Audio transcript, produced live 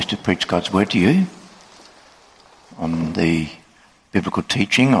to preach God's word to you on the biblical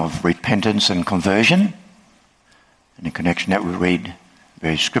teaching of repentance and conversion. And in connection with that, we read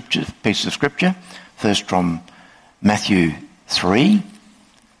various pieces of scripture. First from Matthew 3,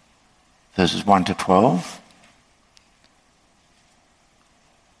 verses 1 to 12.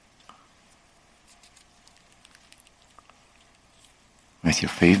 Matthew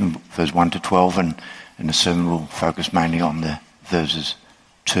 3, verse 1 to 12, and the sermon will focus mainly on the verses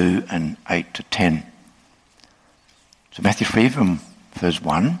 2 and 8 to 10. So Matthew 3 from verse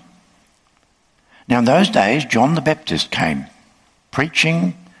 1. Now in those days John the Baptist came,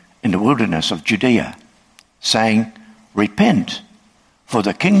 preaching in the wilderness of Judea, saying, Repent, for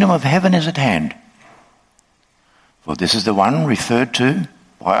the kingdom of heaven is at hand. For this is the one referred to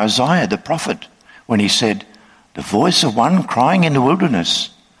by Isaiah the prophet, when he said, The voice of one crying in the wilderness,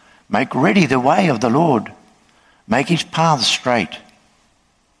 Make ready the way of the Lord, make his paths straight.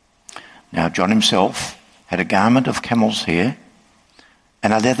 Now John himself had a garment of camel's hair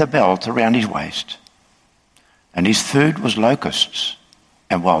and a leather belt around his waist, and his food was locusts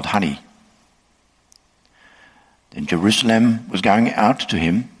and wild honey. Then Jerusalem was going out to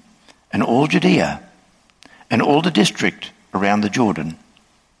him, and all Judea, and all the district around the Jordan.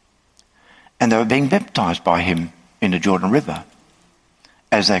 And they were being baptized by him in the Jordan River,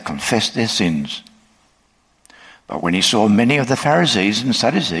 as they confessed their sins. But when he saw many of the Pharisees and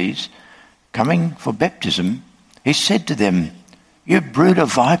Sadducees coming for baptism, he said to them, You brood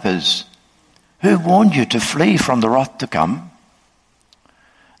of vipers, who warned you to flee from the wrath to come?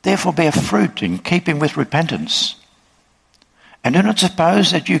 Therefore bear fruit in keeping with repentance. And do not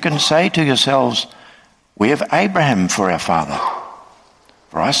suppose that you can say to yourselves, We have Abraham for our father.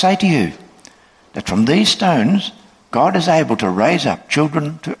 For I say to you, that from these stones God is able to raise up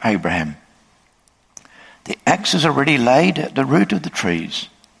children to Abraham. The axe is already laid at the root of the trees.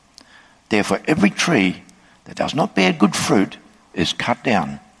 Therefore every tree that does not bear good fruit is cut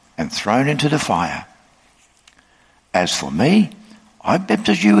down and thrown into the fire. As for me, I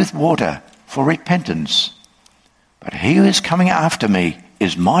baptize you with water for repentance. But he who is coming after me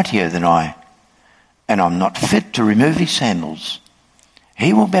is mightier than I, and I'm not fit to remove his sandals.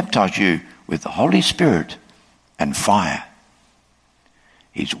 He will baptize you with the Holy Spirit and fire.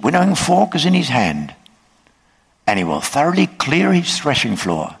 His winnowing fork is in his hand, and he will thoroughly clear his threshing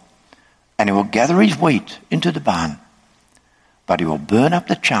floor, and he will gather his wheat into the barn, but he will burn up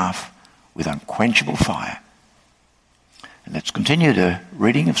the chaff with unquenchable fire. And let's continue the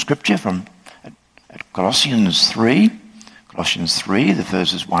reading of Scripture from Colossians 3, the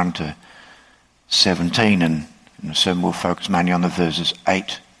verses 1 to 17, and the sermon will focus mainly on the verses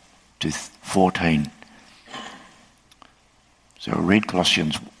 8 to 14. So we'll read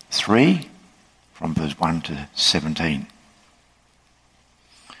Colossians 3 from verse 1 to 17.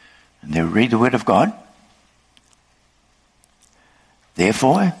 And then we'll read the word of God.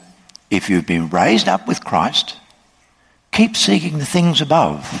 Therefore, if you've been raised up with Christ, keep seeking the things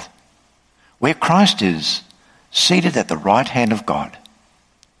above, where Christ is, seated at the right hand of God.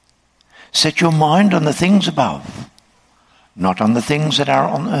 Set your mind on the things above, not on the things that are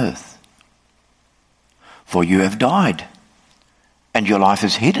on earth. For you have died, and your life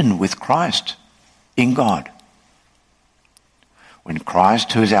is hidden with Christ in God. When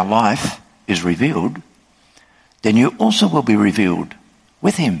Christ, who is our life, is revealed, then you also will be revealed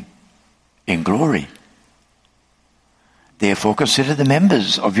with him in glory. Therefore consider the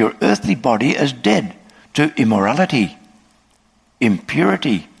members of your earthly body as dead to immorality,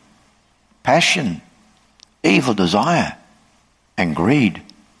 impurity, passion, evil desire, and greed,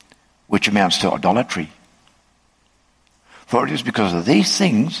 which amounts to idolatry. For it is because of these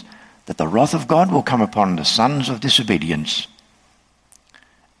things that the wrath of God will come upon the sons of disobedience.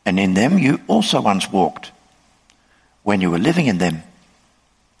 And in them you also once walked, when you were living in them.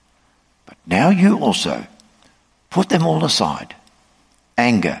 But now you also put them all aside: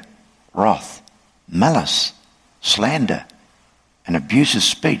 anger, wrath, malice, slander, and abusive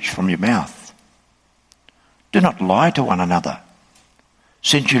speech from your mouth. Do not lie to one another,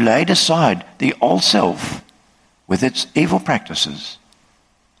 since you laid aside the old self with its evil practices,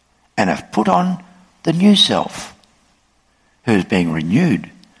 and have put on the new self, who is being renewed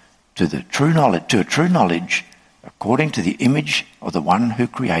to a true knowledge according to the image of the one who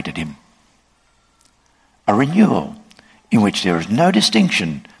created him. A renewal in which there is no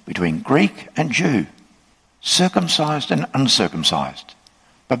distinction between Greek and Jew, circumcised and uncircumcised,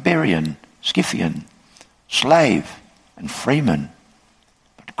 barbarian, Scythian, slave and freeman,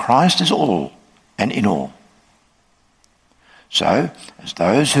 but Christ is all and in all. So, as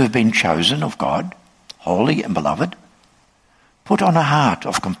those who have been chosen of God, holy and beloved, Put on a heart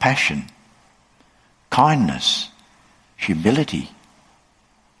of compassion, kindness, humility,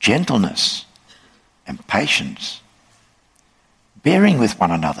 gentleness, and patience, bearing with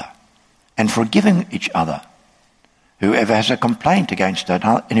one another and forgiving each other. Whoever has a complaint against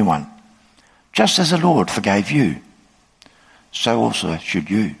anyone, just as the Lord forgave you, so also should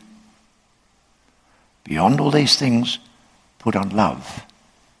you. Beyond all these things, put on love,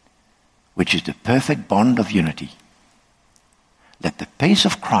 which is the perfect bond of unity. Let the peace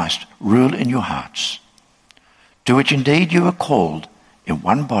of Christ rule in your hearts, to which indeed you are called in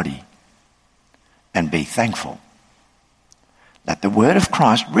one body, and be thankful. Let the word of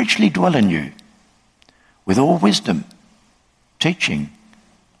Christ richly dwell in you, with all wisdom, teaching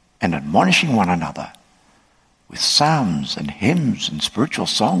and admonishing one another, with psalms and hymns and spiritual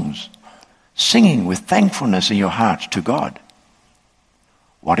songs, singing with thankfulness in your hearts to God.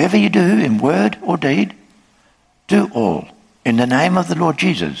 Whatever you do in word or deed, do all in the name of the Lord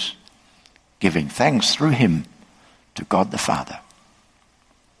Jesus, giving thanks through him to God the Father.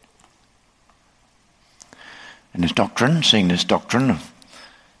 And this doctrine, seeing this doctrine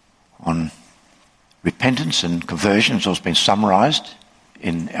on repentance and conversion has also been summarised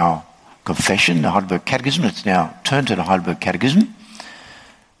in our confession, the Heidelberg Catechism. It's now turned to the Heidelberg Catechism.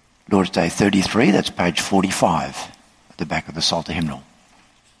 Lord's Day 33, that's page 45 at the back of the Psalter hymnal.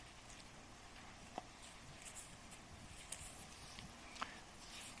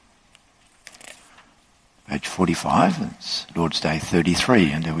 Page 45, it's Lord's Day 33,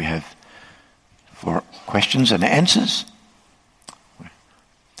 and there we have for questions and answers.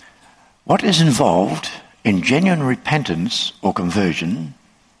 What is involved in genuine repentance or conversion?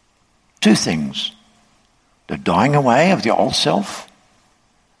 Two things: the dying away of the old self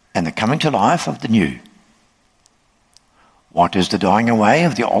and the coming to life of the new. What is the dying away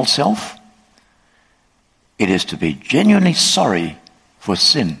of the old self? It is to be genuinely sorry for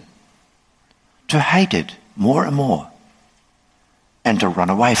sin, to hate it more and more, and to run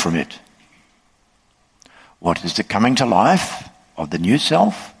away from it. What is the coming to life of the new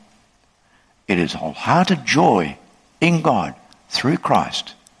self? It is wholehearted joy in God through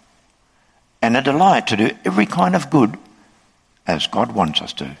Christ, and a delight to do every kind of good as God wants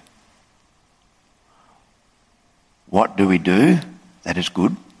us to. What do we do that is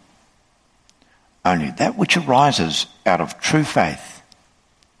good? Only that which arises out of true faith,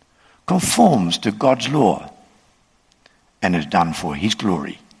 conforms to God's law, and is done for his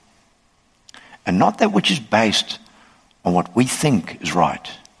glory, and not that which is based on what we think is right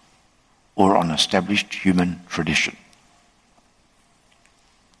or on established human tradition.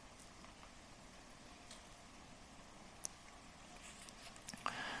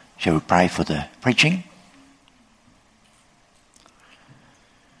 Shall we pray for the preaching?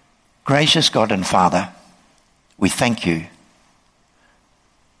 Gracious God and Father, we thank you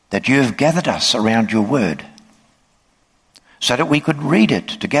that you have gathered us around your word so that we could read it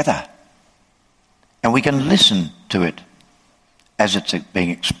together and we can listen to it as it's being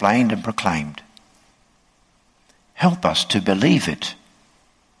explained and proclaimed. Help us to believe it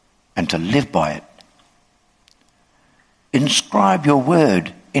and to live by it. Inscribe your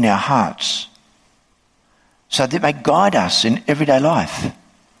word in our hearts so that it may guide us in everyday life.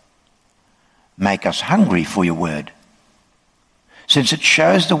 Make us hungry for your word, since it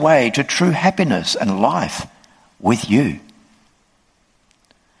shows the way to true happiness and life with you.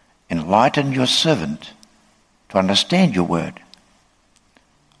 Enlighten your servant to understand your word.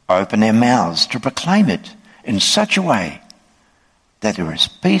 Open their mouths to proclaim it in such a way that there is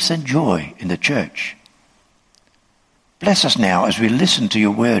peace and joy in the church. Bless us now as we listen to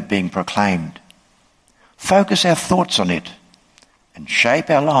your word being proclaimed. Focus our thoughts on it and shape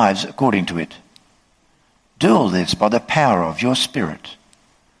our lives according to it. Do all this by the power of your Spirit,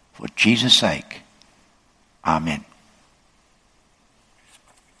 for Jesus' sake. Amen.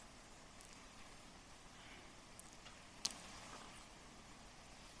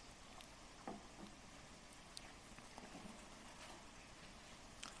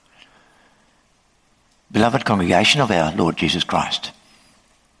 Beloved congregation of our Lord Jesus Christ,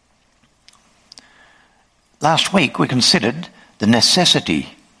 last week we considered the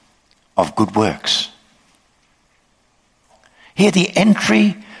necessity of good works. Here the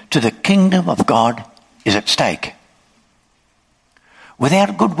entry to the kingdom of God is at stake.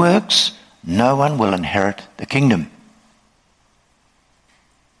 Without good works, no one will inherit the kingdom.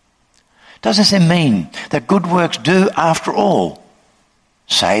 Does this then mean that good works do, after all,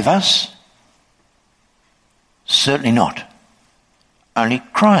 save us? Certainly not. Only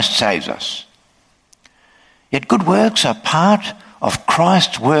Christ saves us. Yet good works are part of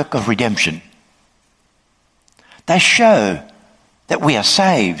Christ's work of redemption. They show that we are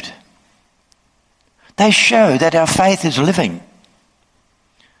saved. They show that our faith is living,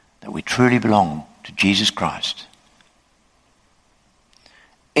 that we truly belong to Jesus Christ.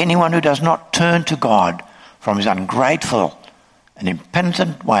 Anyone who does not turn to God from his ungrateful and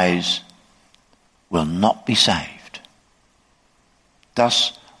impenitent ways will not be saved.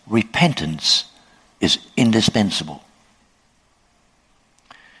 Thus, repentance is indispensable.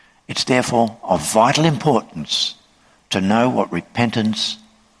 It's therefore of vital importance to know what repentance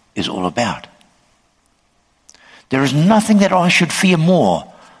is all about. There is nothing that I should fear more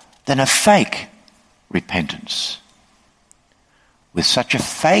than a fake repentance. With such a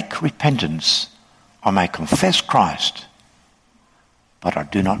fake repentance, I may confess Christ, but I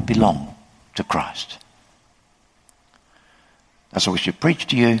do not belong to Christ. Thus I wish to preach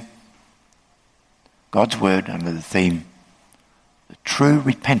to you God's word under the theme, the true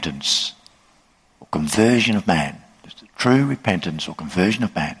repentance or conversion of man. It's the true repentance or conversion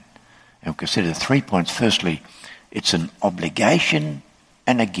of man. And we'll consider the 3 points. Firstly, it's an obligation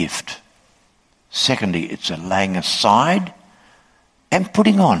and a gift. Secondly, it's a laying aside and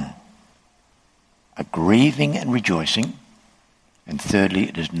putting on, a grieving and rejoicing. And thirdly,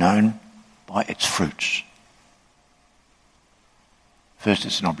 it is known by its fruits. First,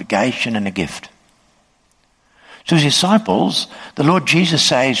 it's an obligation and a gift. To his disciples, the Lord Jesus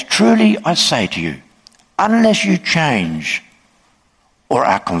says, "Truly I say to you, unless you change or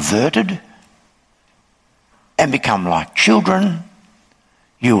are converted and become like children,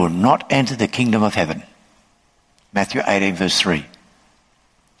 you will not enter the kingdom of heaven." Matthew 18, verse 3.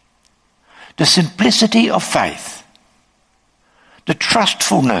 The simplicity of faith, the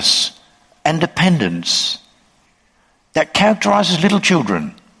trustfulness and dependence that characterizes little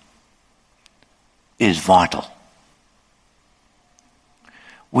children is vital.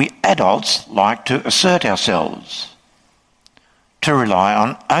 We adults like to assert ourselves, to rely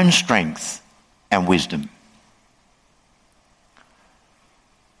on own strength and wisdom.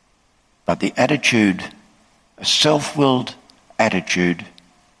 But the attitude, a self-willed attitude,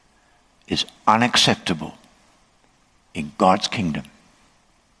 is unacceptable in God's kingdom.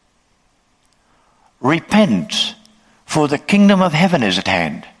 Repent, for the kingdom of heaven is at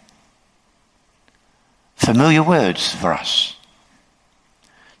hand. Familiar words for us.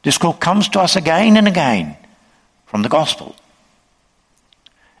 This call comes to us again and again from the gospel.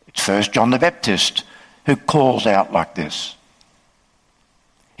 It's first John the Baptist who calls out like this.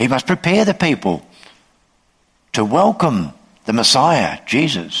 He must prepare the people to welcome the Messiah,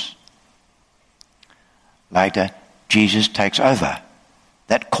 Jesus. Later, Jesus takes over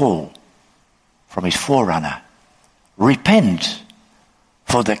that call from his forerunner. Repent,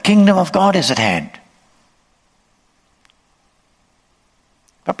 for the kingdom of God is at hand.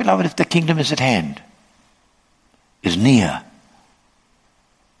 But beloved, if the kingdom is at hand, is near,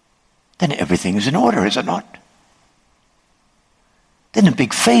 then everything is in order, is it not? Then a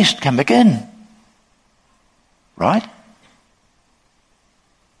big feast can begin. Right?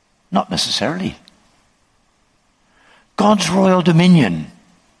 Not necessarily. God's royal dominion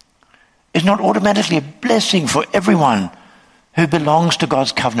is not automatically a blessing for everyone who belongs to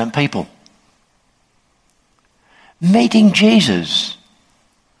God's covenant people. Meeting Jesus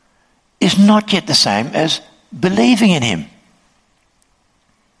is not yet the same as believing in him.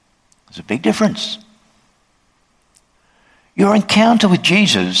 There's a big difference. Your encounter with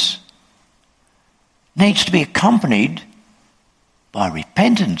Jesus needs to be accompanied by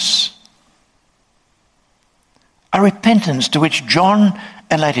repentance. A repentance to which John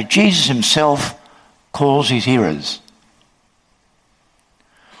and later Jesus himself calls his hearers.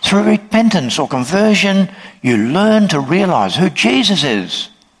 Through repentance or conversion, you learn to realize who Jesus is.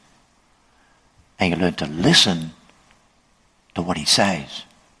 And you learn to listen to what he says.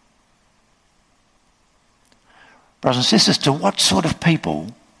 Brothers and sisters, to what sort of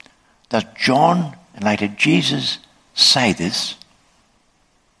people does John and later Jesus say this?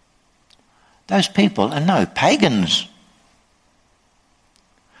 Those people are no pagans.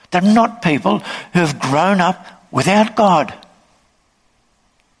 They're not people who have grown up without God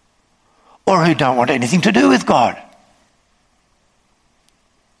or who don't want anything to do with God.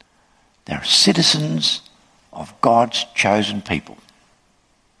 They're citizens of God's chosen people,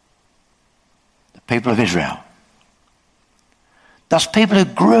 the people of Israel. Thus, people who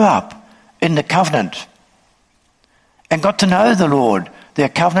grew up in the covenant and got to know the Lord, their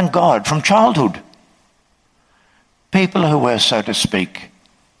covenant God, from childhood. People who were, so to speak,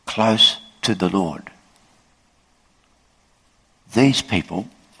 close to the Lord. These people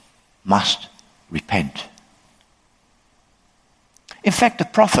must repent. In fact, the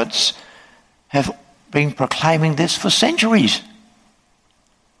prophets have been proclaiming this for centuries.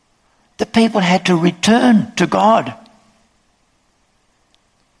 people had to return to God.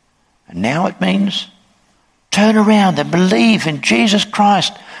 And now it means turn around and believe in Jesus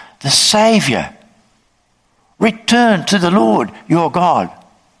Christ, the Saviour. Return to the Lord your God.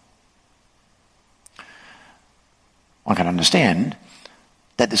 One can understand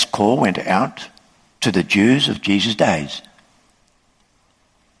that this call went out to the Jews of Jesus' days.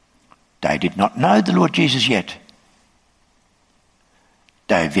 They did not know the Lord Jesus yet.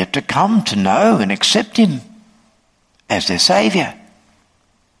 They have yet to come to know and accept him as their Saviour.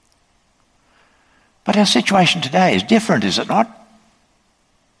 But our situation today is different, is it not?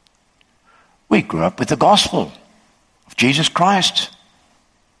 We grew up with the gospel of Jesus Christ,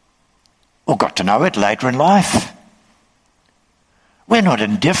 or got to know it later in life. We're not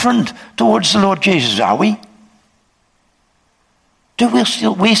indifferent towards the Lord Jesus, are we? Do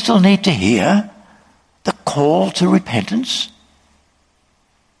we still need to hear the call to repentance?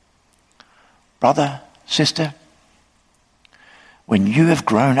 Brother, sister, when you have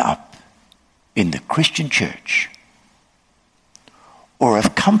grown up in the Christian church, or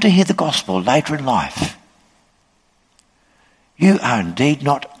have come to hear the gospel later in life, you are indeed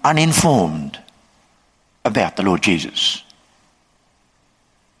not uninformed about the Lord Jesus.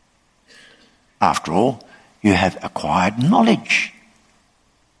 After all, you have acquired knowledge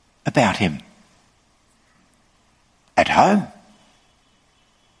about him at home,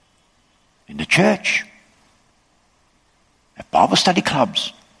 in the church, at Bible study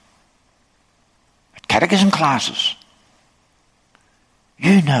clubs, at catechism classes.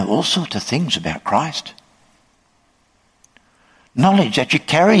 You know all sorts of things about Christ. Knowledge that you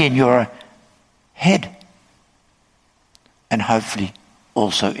carry in your head and hopefully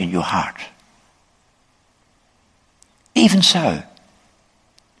also in your heart. Even so,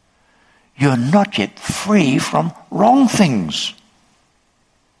 you're not yet free from wrong things.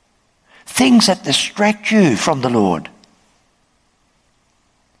 Things that distract you from the Lord.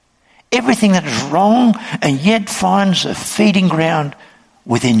 Everything that is wrong and yet finds a feeding ground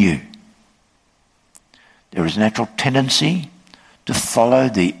within you. There is a natural tendency to follow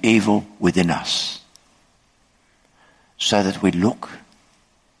the evil within us, so that we look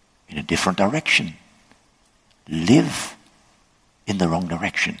in a different direction, live in the wrong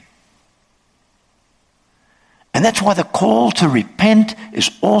direction. And that's why the call to repent is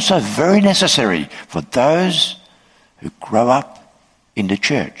also very necessary for those who grow up in the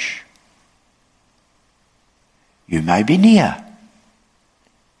church. You may be near.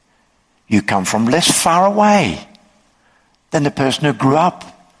 You come from less far away than the person who grew up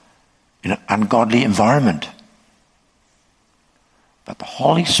in an ungodly environment. But the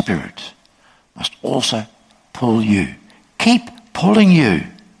Holy Spirit must also pull you, keep pulling you,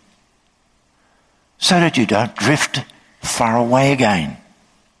 so that you don't drift far away again.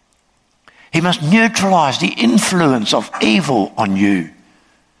 He must neutralize the influence of evil on you,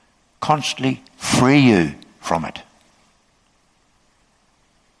 constantly free you from it.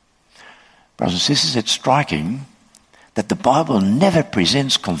 Brothers and sisters, it's striking that the Bible never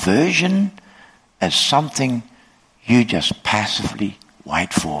presents conversion as something you just passively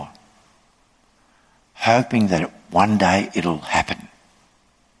wait for, hoping that one day it'll happen.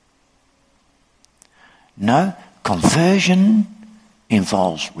 No, conversion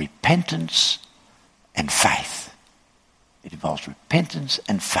involves repentance and faith. It involves repentance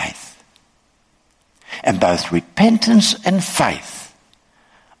and faith. And both repentance and faith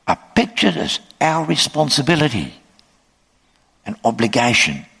are pictured as our responsibility and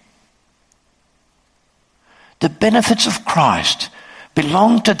obligation. The benefits of Christ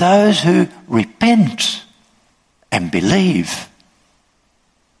belong to those who repent and believe.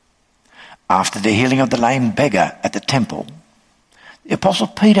 After the healing of the lame beggar at the temple, the Apostle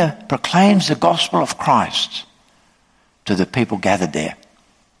Peter proclaims the gospel of Christ to the people gathered there.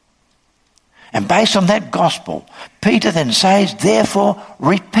 And based on that gospel, Peter then says, therefore,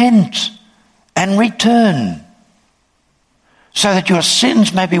 repent and return, so that your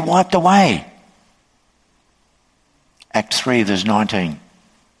sins may be wiped away. Acts 3, verse 19.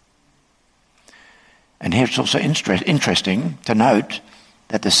 And here it's also interesting to note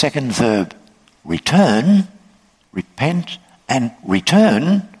that the second verb, return, repent and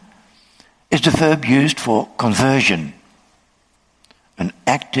return, is the verb used for conversion, an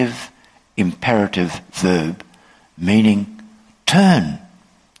active imperative verb meaning turn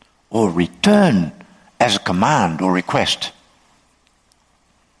or return as a command or request.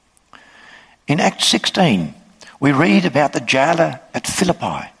 In Acts 16, we read about the jailer at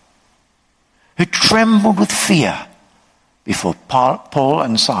Philippi who trembled with fear before Paul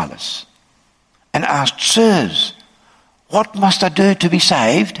and Silas and asked, sirs, what must I do to be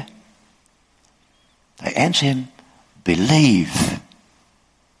saved? They answer him, believe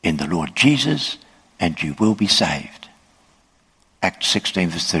in the Lord Jesus and you will be saved. Acts 16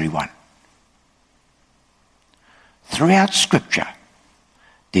 verse 31. Throughout Scripture,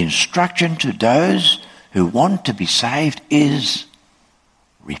 the instruction to those who want to be saved is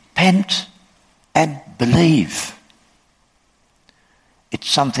repent and believe. It's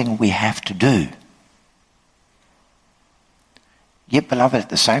something we have to do. Yet, beloved, at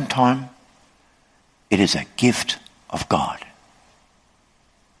the same time, it is a gift of God.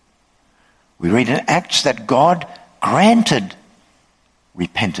 We read in Acts that God granted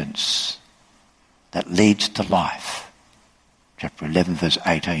repentance that leads to life. Chapter 11, verse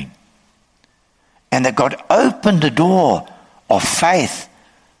 18. And that God opened the door of faith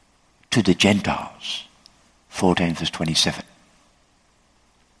to the Gentiles. 14, verse 27.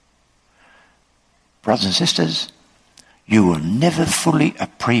 Brothers and sisters, you will never fully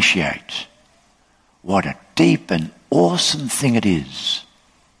appreciate what a deep and awesome thing it is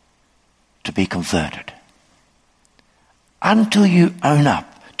to be converted until you own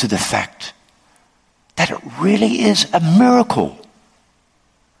up to the fact that it really is a miracle.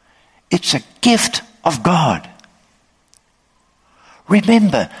 It's a gift of God.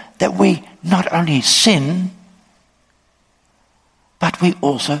 Remember that we not only sin, but we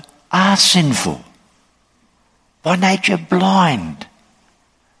also are sinful. By nature blind,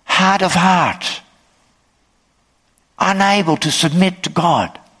 hard of heart, unable to submit to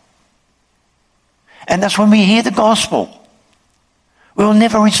God. And that's when we hear the gospel. We will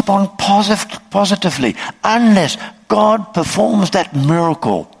never respond positively unless God performs that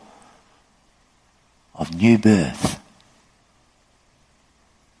miracle of new birth.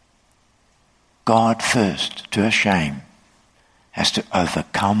 God first, to our shame, has to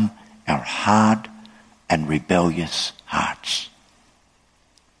overcome our hard and rebellious hearts.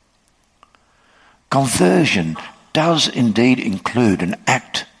 Conversion does indeed include an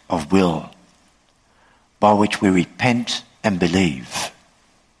act of will by which we repent and believe.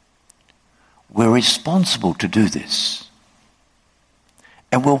 We're responsible to do this,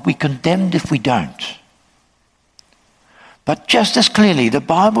 and will be condemned if we don't. But just as clearly, the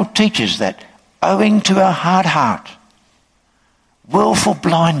Bible teaches that owing to our hard heart, willful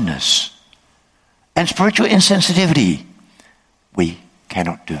blindness, and spiritual insensitivity, we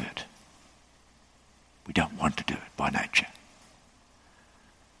cannot do it. We don't want to do it by nature.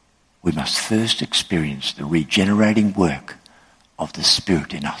 We must first experience the regenerating work of the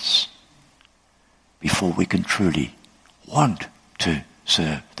Spirit in us before we can truly want to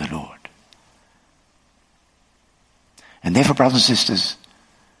serve the Lord. And therefore, brothers and sisters,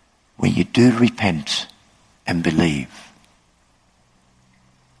 when you do repent and believe,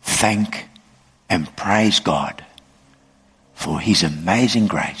 thank and praise God for his amazing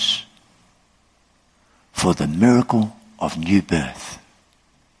grace, for the miracle of new birth.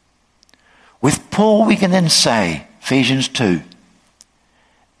 With Paul we can then say, Ephesians 2,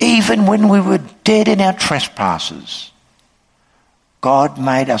 even when we were dead in our trespasses, God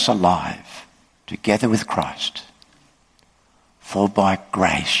made us alive together with Christ. For by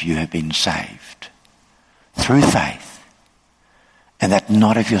grace you have been saved, through faith, and that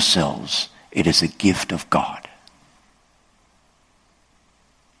not of yourselves, it is a gift of God.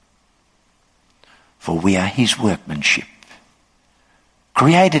 For we are his workmanship,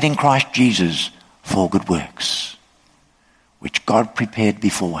 created in Christ Jesus for good works, which God prepared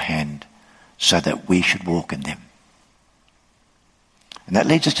beforehand so that we should walk in them. And that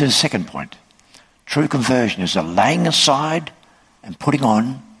leads us to the second point. True conversion is a laying aside and putting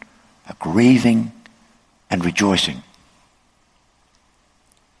on, a grieving and rejoicing.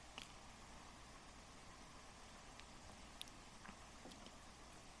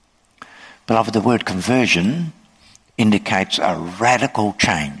 Beloved, the word conversion indicates a radical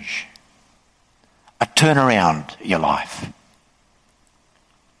change, a turnaround in your life.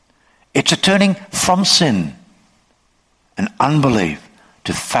 It's a turning from sin and unbelief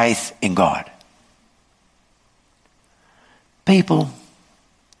to faith in God. People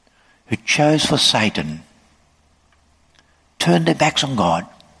who chose for Satan turn their backs on God,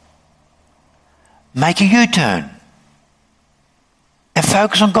 make a U-turn, and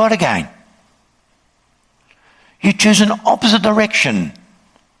focus on God again. You choose an opposite direction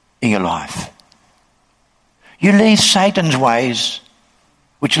in your life. You leave Satan's ways,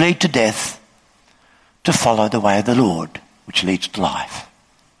 which lead to death, to follow the way of the Lord, which leads to life.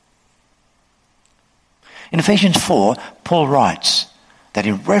 In Ephesians 4, Paul writes that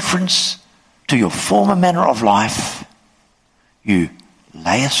in reference to your former manner of life, you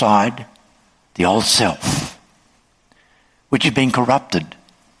lay aside the old self, which has been corrupted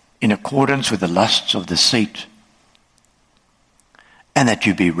in accordance with the lusts of deceit, and that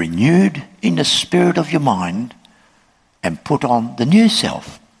you be renewed in the spirit of your mind and put on the new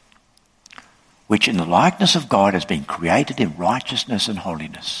self, which in the likeness of God has been created in righteousness and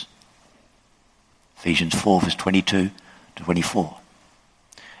holiness. Ephesians 4 verse 22 to 24.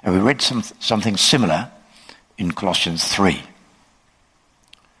 And we read something similar in Colossians 3.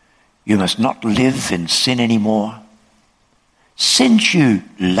 You must not live in sin anymore, since you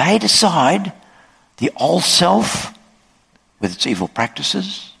laid aside the old self with its evil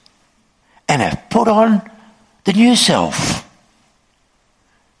practices and have put on the new self,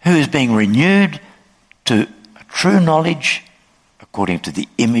 who is being renewed to a true knowledge according to the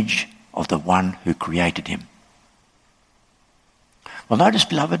image of the one who created him. Well, notice,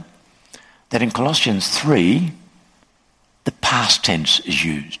 beloved, that in Colossians 3, the past tense is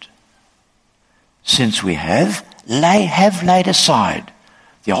used. Since we have laid aside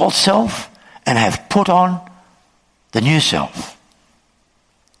the old self and have put on the new self.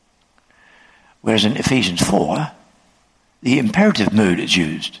 Whereas in Ephesians 4, the imperative mood is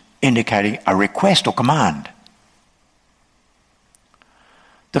used, indicating a request or command.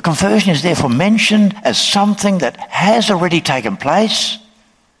 The conversion is therefore mentioned as something that has already taken place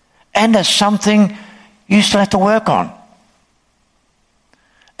and as something you still have to work on.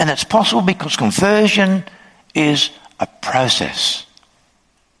 And it's possible because conversion is a process.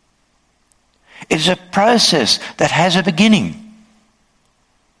 It is a process that has a beginning,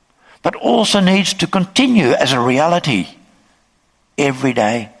 but also needs to continue as a reality every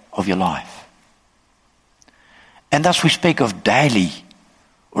day of your life. And thus we speak of daily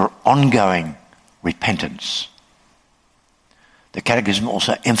or ongoing repentance. The Catechism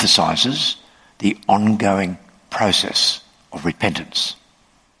also emphasizes the ongoing process of repentance.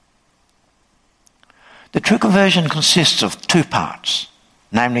 The true conversion consists of two parts,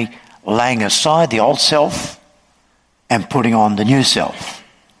 namely laying aside the old self and putting on the new self,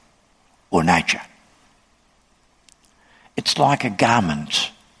 or nature. It's like a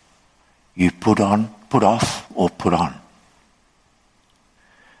garment you put off, or put on.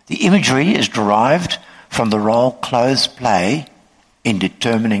 The imagery is derived from the role clothes play in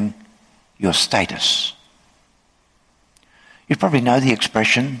determining your status. You probably know the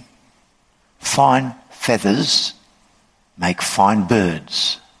expression, fine feathers make fine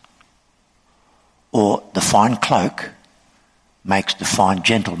birds, or the fine cloak makes the fine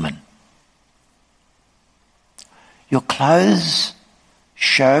gentleman. Your clothes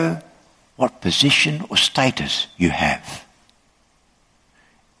show what position or status you have,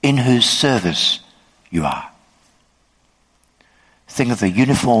 in whose service you are. Think of the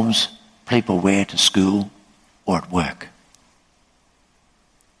uniforms people wear to school or at work.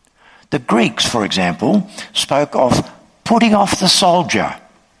 The Greeks, for example, spoke of putting off the soldier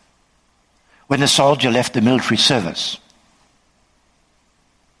when the soldier left the military service.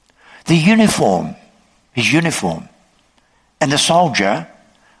 The uniform, his uniform, and the soldier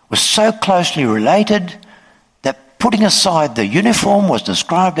was so closely related that putting aside the uniform was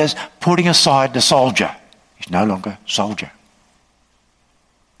described as putting aside the soldier. He's no longer a soldier.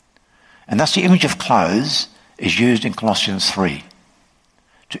 And thus the image of clothes is used in Colossians 3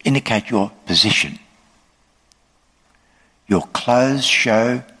 to indicate your position. Your clothes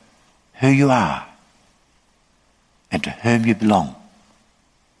show who you are and to whom you belong.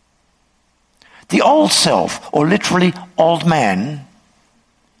 The old self, or literally old man,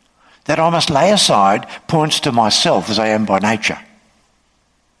 that I must lay aside points to myself as I am by nature.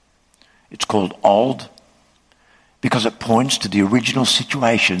 It's called old because it points to the original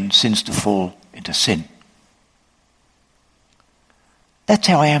situation since the fall into sin. That's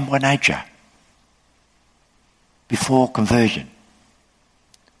how I am by nature, before conversion.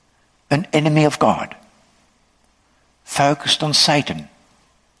 An enemy of God, focused on Satan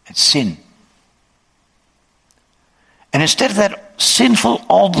and sin. And instead of that sinful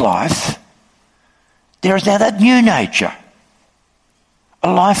old life, there is now that new nature, a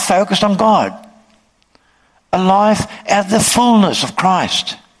life focused on God, a life out of the fullness of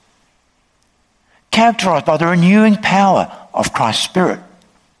Christ, characterized by the renewing power of Christ's Spirit.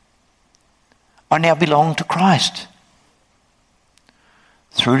 I now belong to Christ.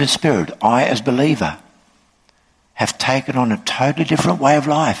 Through the Spirit, I, as believer, have taken on a totally different way of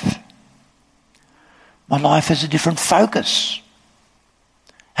life. My life has a different focus,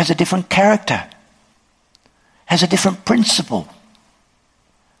 has a different character, has a different principle,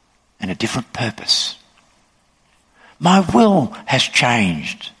 and a different purpose. My will has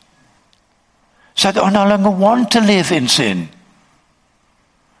changed, so that I no longer want to live in sin,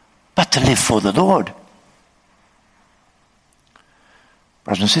 but to live for the Lord.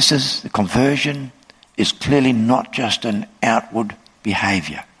 Brothers and sisters, the conversion is clearly not just an outward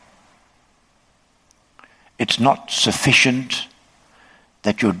behaviour. It's not sufficient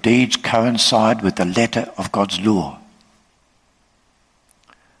that your deeds coincide with the letter of God's law.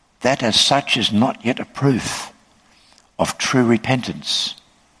 That as such is not yet a proof of true repentance.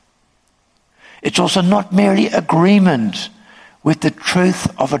 It's also not merely agreement with the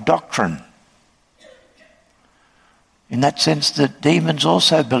truth of a doctrine. In that sense, the demons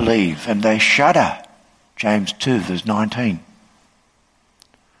also believe and they shudder. James 2 verse 19.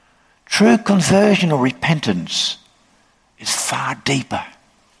 True conversion or repentance is far deeper,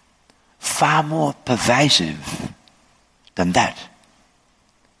 far more pervasive than that.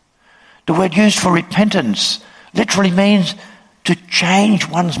 The word used for repentance literally means to change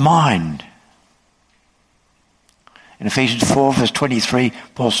one's mind. In Ephesians 4 verse 23,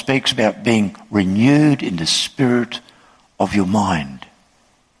 Paul speaks about being renewed in the spirit of your mind.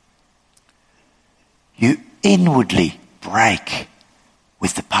 You inwardly break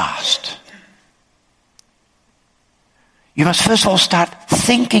with the past. You must first of all start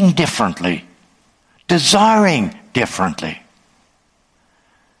thinking differently, desiring differently.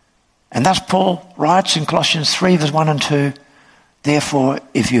 And thus Paul writes in Colossians 3 verse 1 and 2, therefore,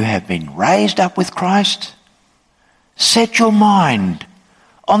 if you have been raised up with Christ, set your mind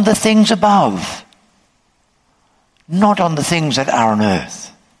on the things above, not on the things that are on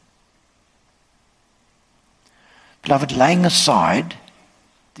earth. Beloved, laying aside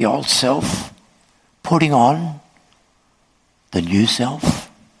the old self, putting on the new self,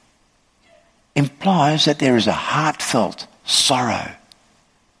 implies that there is a heartfelt sorrow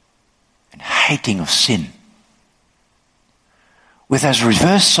and hating of sin, with as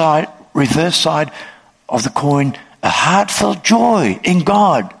reverse side of the coin, a heartfelt joy in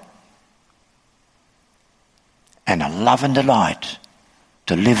God and a love and delight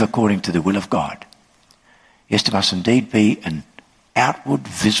to live according to the will of God. Yes, there must indeed be an outward,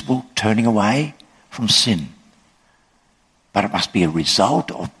 visible turning away from sin, but it must be a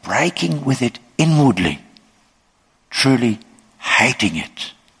result of breaking with it inwardly, truly hating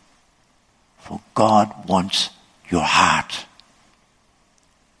it. For God wants your heart.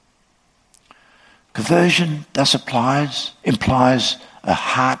 Conversion thus implies a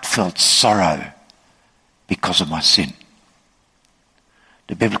heartfelt sorrow because of my sin.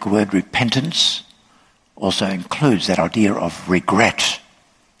 The biblical word repentance also includes that idea of regret,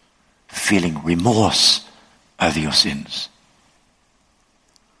 feeling remorse over your sins.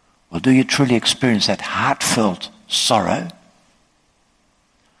 Well, do you truly experience that heartfelt sorrow?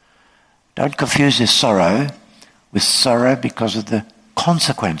 Don't confuse this sorrow with sorrow because of the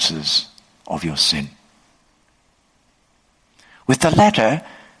consequences of your sin. With the latter,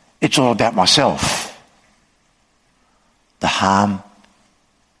 it's all about myself, the harm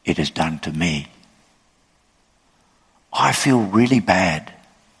it has done to me. I feel really bad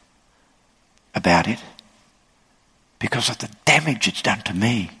about it because of the damage it's done to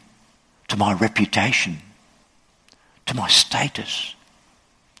me, to my reputation, to my status,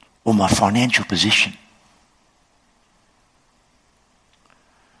 or my financial position.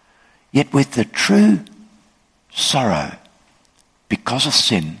 Yet with the true sorrow because of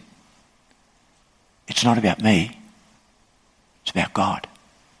sin, it's not about me, it's about God.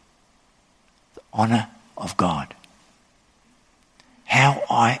 The honour of God. How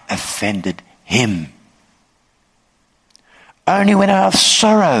I offended him. Only when I have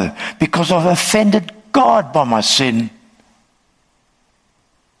sorrow because I've offended God by my sin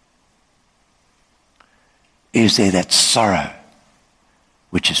is there that sorrow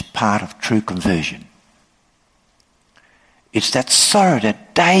which is part of true conversion. It's that sorrow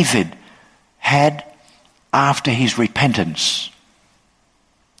that David had after his repentance.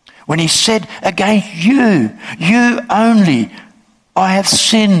 When he said, against you only, I have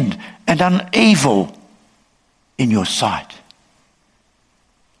sinned and done evil in your sight.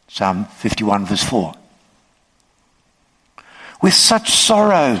 Psalm 51 verse 4. With such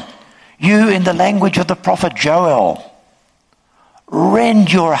sorrow, you, in the language of the prophet Joel,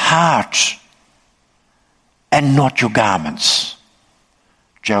 rend your heart and not your garments.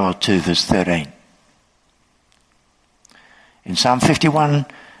 Joel 2 verse 13. In Psalm 51,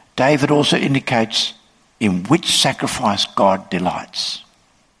 David also indicates in which sacrifice God delights.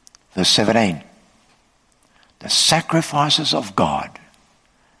 Verse 17. The sacrifices of God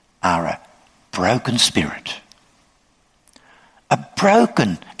are a broken spirit. A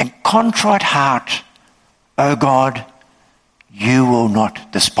broken and contrite heart, O God, you will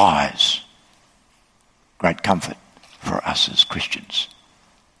not despise. Great comfort for us as Christians.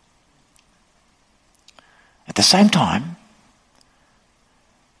 At the same time,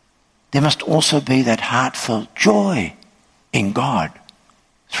 there must also be that heartfelt joy in God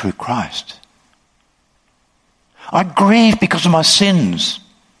through Christ. I grieve because of my sins,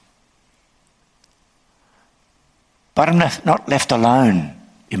 but I'm not left alone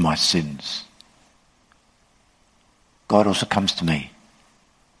in my sins. God also comes to me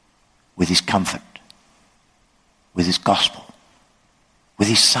with his comfort, with his gospel, with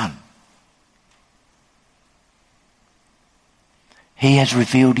his Son. He has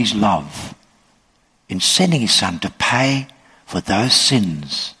revealed his love in sending his Son to pay for those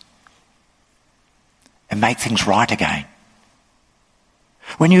sins and make things right again.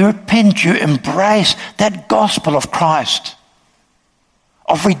 When you repent, you embrace that gospel of Christ,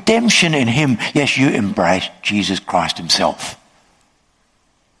 of redemption in him. Yes, you embrace Jesus Christ himself.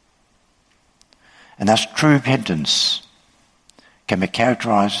 And thus true repentance can be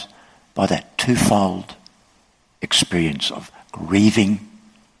characterized by that twofold experience of grieving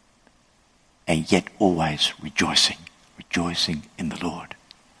and yet always rejoicing in the Lord.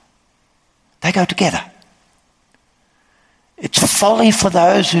 They go together. It's folly for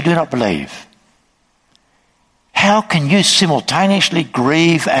those who do not believe. How can you simultaneously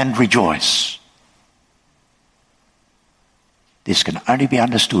grieve and rejoice? This can only be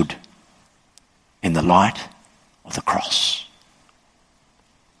understood in the light of the cross.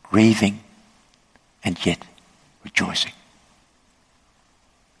 Grieving and yet rejoicing.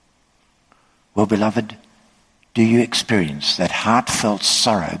 Well, beloved, do you experience that heartfelt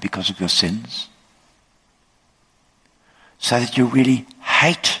sorrow because of your sins? So that you really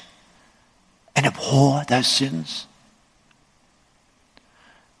hate and abhor those sins?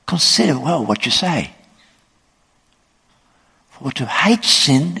 Consider well what you say. For to hate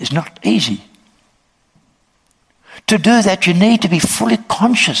sin is not easy. To do that, you need to be fully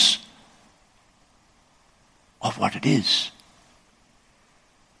conscious of what it is.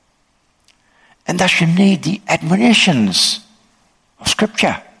 And thus you need the admonitions of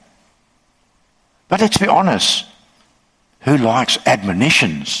Scripture. But let's be honest, who likes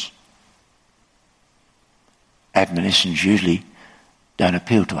admonitions? Admonitions usually don't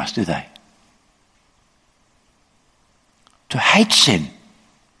appeal to us, do they? To hate sin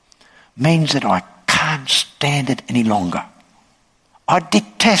means that I can't stand it any longer. I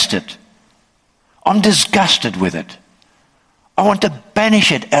detest it. I'm disgusted with it. I want to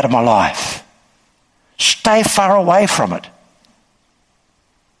banish it out of my life. Stay far away from it.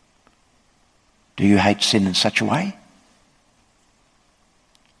 Do you hate sin in such a way?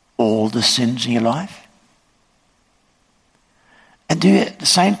 All the sins in your life? And do you at the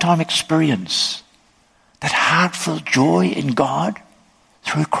same time experience that heartfelt joy in God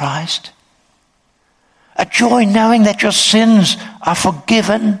through Christ? A joy knowing that your sins are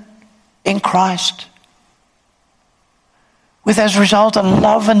forgiven in Christ. With as a result a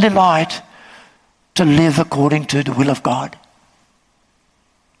love and delight to live according to the will of God.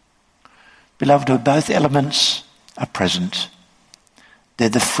 Beloved, where both elements are present, there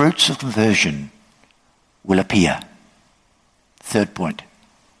the fruits of conversion will appear. Third point,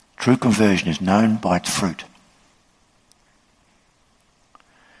 true conversion is known by its fruit.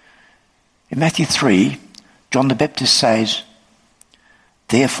 In Matthew 3, John the Baptist says,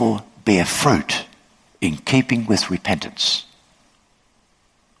 "Therefore bear fruit in keeping with repentance."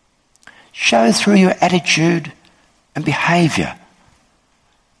 Show through your attitude and behaviour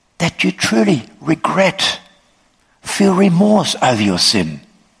that you truly regret, feel remorse over your sin.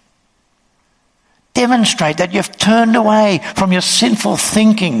 Demonstrate that you've turned away from your sinful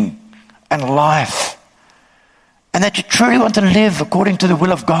thinking and life, and that you truly want to live according to the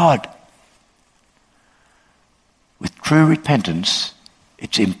will of God. With true repentance,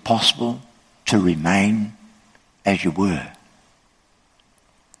 it's impossible to remain as you were.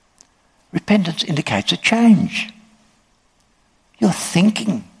 Repentance indicates a change. Your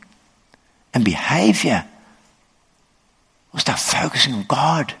thinking and behaviour will start focusing on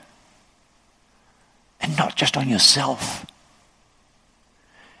God and not just on yourself.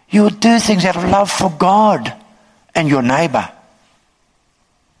 You will do things out of love for God and your neighbour.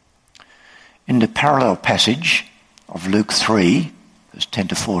 In the parallel passage of Luke 3, verse 10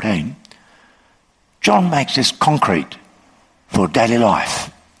 to 14, John makes this concrete for daily life.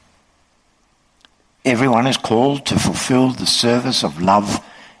 Everyone is called to fulfill the service of love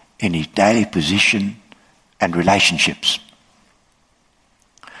in his daily position and relationships.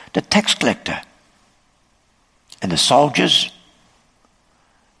 The tax collector and the soldiers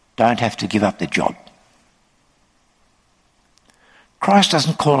don't have to give up their job. Christ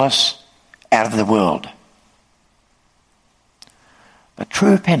doesn't call us out of the world. But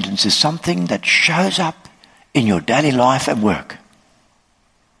true repentance is something that shows up in your daily life and work.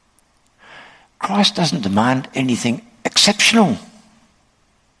 Christ doesn't demand anything exceptional.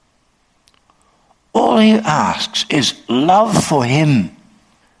 All he asks is love for him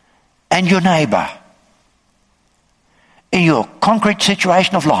and your neighbour in your concrete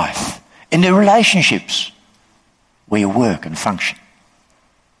situation of life, in the relationships where you work and function.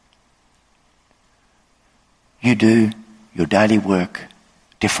 You do your daily work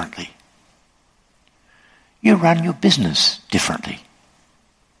differently. You run your business differently.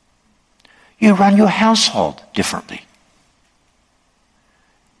 You run your household differently.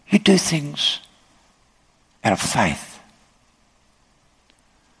 You do things out of faith,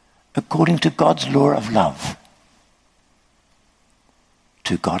 according to God's law of love,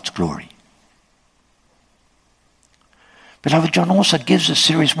 to God's glory. Beloved, John also gives a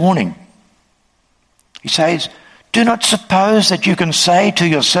serious warning. He says, do not suppose that you can say to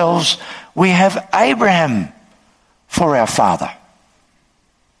yourselves, we have Abraham for our father.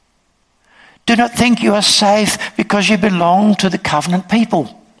 Do not think you are safe because you belong to the covenant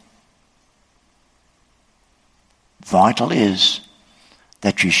people. Vital is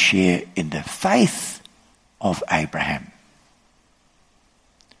that you share in the faith of Abraham.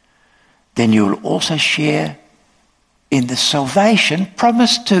 Then you will also share in the salvation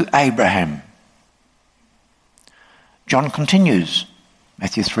promised to Abraham. John continues,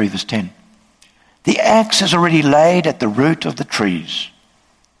 Matthew 3 verse 10. The axe is already laid at the root of the trees.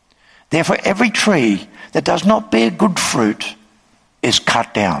 Therefore every tree that does not bear good fruit is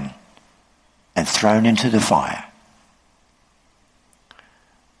cut down and thrown into the fire.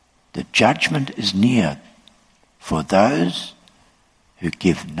 The judgment is near for those who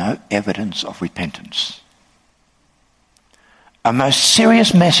give no evidence of repentance. A most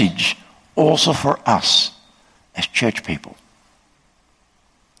serious message also for us as church people.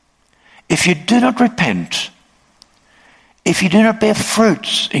 If you do not repent, if you do not bear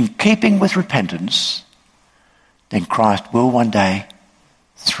fruits in keeping with repentance, then Christ will one day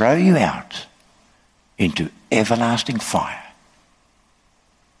throw you out into everlasting fire.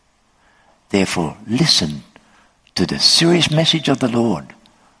 Therefore, listen to the serious message of the Lord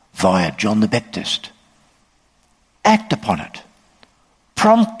via John the Baptist. Act upon it,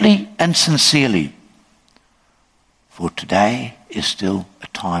 promptly and sincerely, for today is still a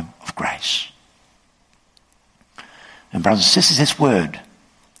time of grace. And brothers and sisters, this word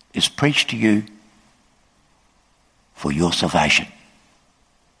is preached to you for your salvation,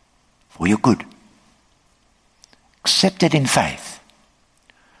 for your good. Accept it in faith.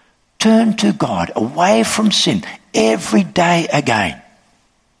 Turn to God, away from sin, every day again.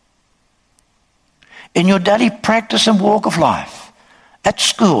 In your daily practice and walk of life, at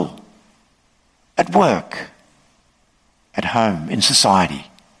school, at work, at home, in society,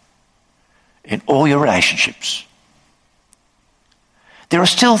 in all your relationships. There are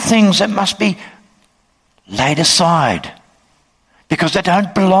still things that must be laid aside because they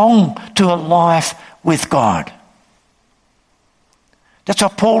don't belong to a life with God. That's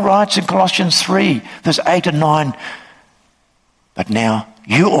what Paul writes in Colossians 3, verse 8 and 9. But now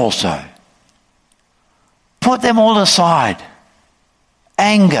you also put them all aside.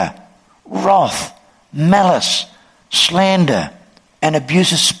 Anger, wrath, malice, slander, and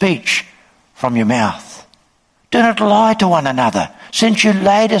abusive speech from your mouth. Do not lie to one another, since you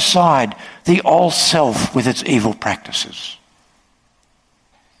laid aside the old self with its evil practices.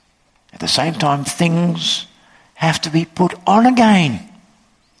 At the same time, things have to be put on again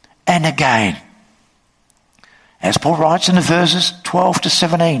and again. As Paul writes in the verses 12 to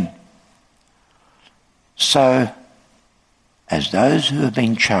 17. So, as those who have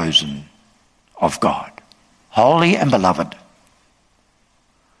been chosen of God, holy and beloved,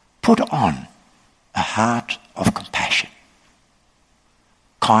 put on a heart of compassion,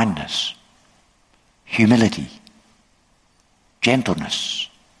 kindness, humility, gentleness,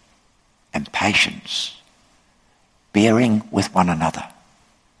 and patience, bearing with one another,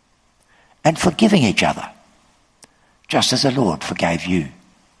 and forgiving each other, just as the Lord forgave you.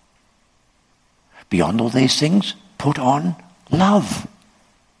 Beyond all these things, put on love,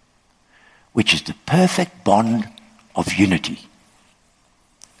 which is the perfect bond of unity.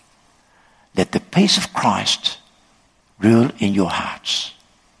 Let the peace of Christ rule in your hearts.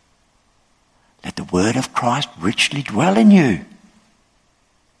 Let the word of Christ richly dwell in you.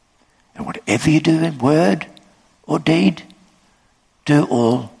 And whatever you do in word or deed, do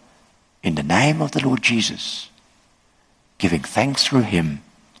all in the name of the Lord Jesus, giving thanks through him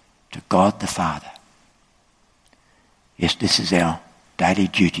to God the Father. Yes, this is our daily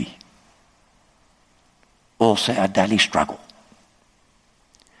duty, also our daily struggle.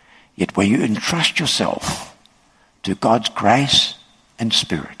 Yet when you entrust yourself to God's grace and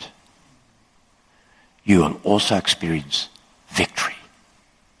Spirit, you will also experience victory.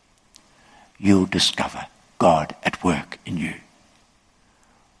 You'll discover God at work in you,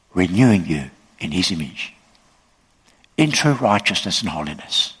 renewing you in his image, in true righteousness and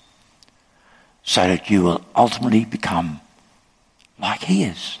holiness, so that you will ultimately become like he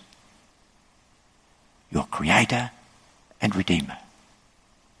is, your Creator and Redeemer.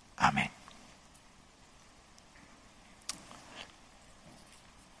 Amen.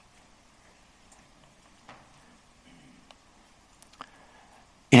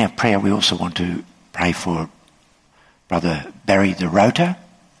 In our prayer, we also want to pray for Brother Barry de Rota,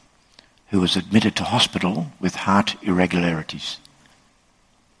 who was admitted to hospital with heart irregularities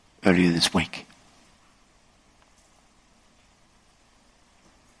earlier this week.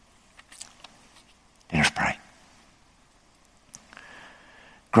 Let us pray.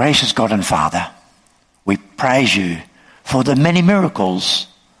 Gracious God and Father, we praise you for the many miracles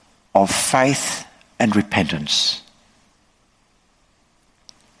of faith and repentance.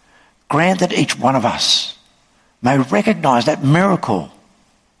 Grant that each one of us may recognize that miracle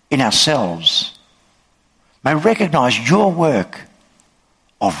in ourselves, may recognize your work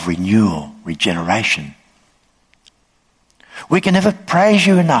of renewal, regeneration. We can never praise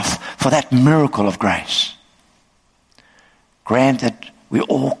you enough for that miracle of grace. Grant that we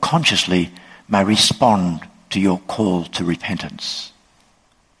all consciously may respond to your call to repentance.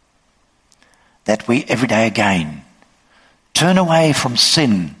 That we every day again turn away from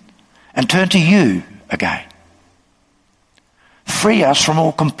sin and turn to you again. Free us from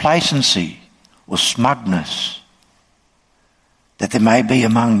all complacency or smugness that there may be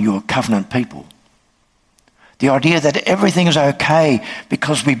among your covenant people. The idea that everything is okay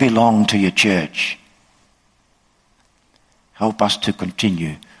because we belong to your church. Help us to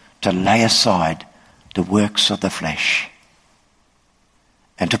continue to lay aside the works of the flesh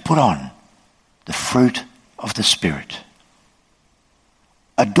and to put on the fruit of the Spirit.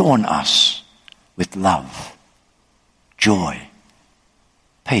 Adorn us with love, joy,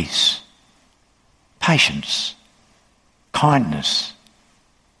 peace, patience, kindness,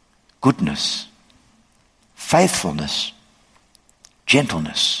 goodness, faithfulness,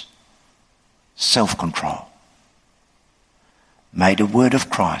 gentleness, self-control. May the word of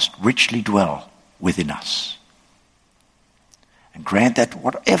Christ richly dwell within us. And grant that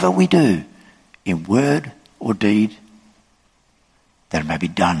whatever we do in word or deed, that it may be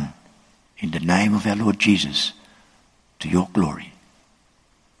done in the name of our Lord Jesus to your glory.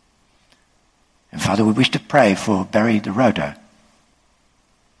 And Father, we wish to pray for Barry de Rota,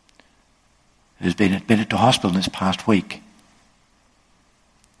 who's been admitted to hospital this past week.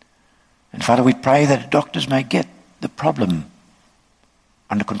 And Father, we pray that the doctors may get the problem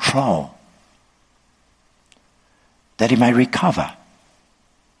under control, that he may recover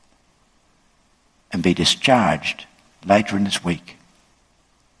and be discharged later in this week.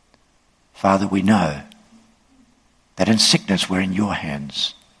 Father, we know that in sickness we're in your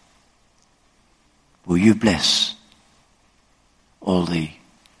hands. Will you bless all the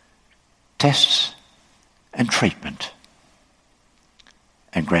tests and treatment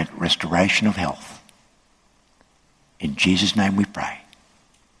and grant restoration of health. In Jesus' name we pray.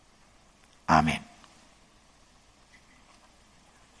 Amen.